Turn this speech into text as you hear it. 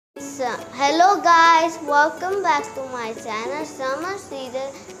Hello guys, welcome back to my channel. Summer season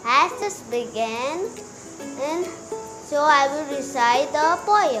has just begun, and so I will recite a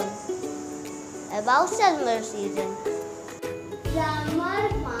poem about summer season. Summer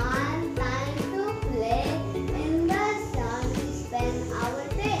fun, time to play. In the sun we spend our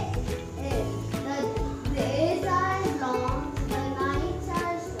day. The days are long, the nights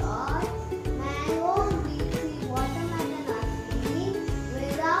are short. Mango, lychee, watermelon are sweet.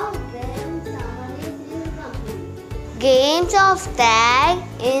 Without them, summer is incomplete. Games of tag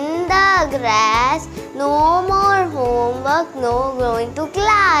in the grass. No more homework, no going to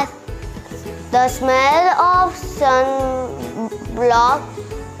class. The smell of sunblock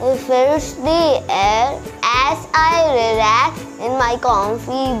fills the air as I relax in my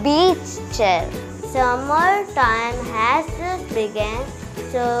comfy beach chair. Summertime has just begun,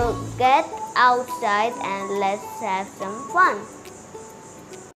 so get outside and let's have some fun.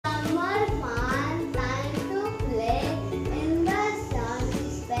 Summer fun, time to play. In the sun we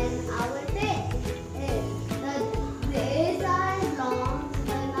spend our day. The days are long,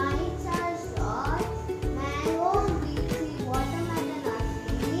 the nights are short. Mango, lychee, watermelon are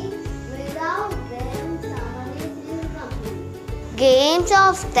sweet. Without them, summer is incomplete. Games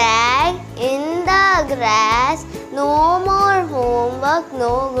of tag in the grass. No more homework,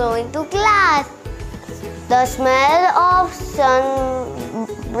 no going to class. The smell of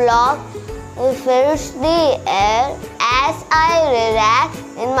sunblock fills the air as I relax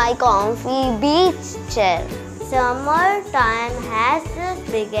in my comfy beach chair. Summertime has just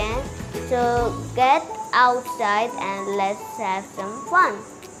begun, so get outside and let's have some fun.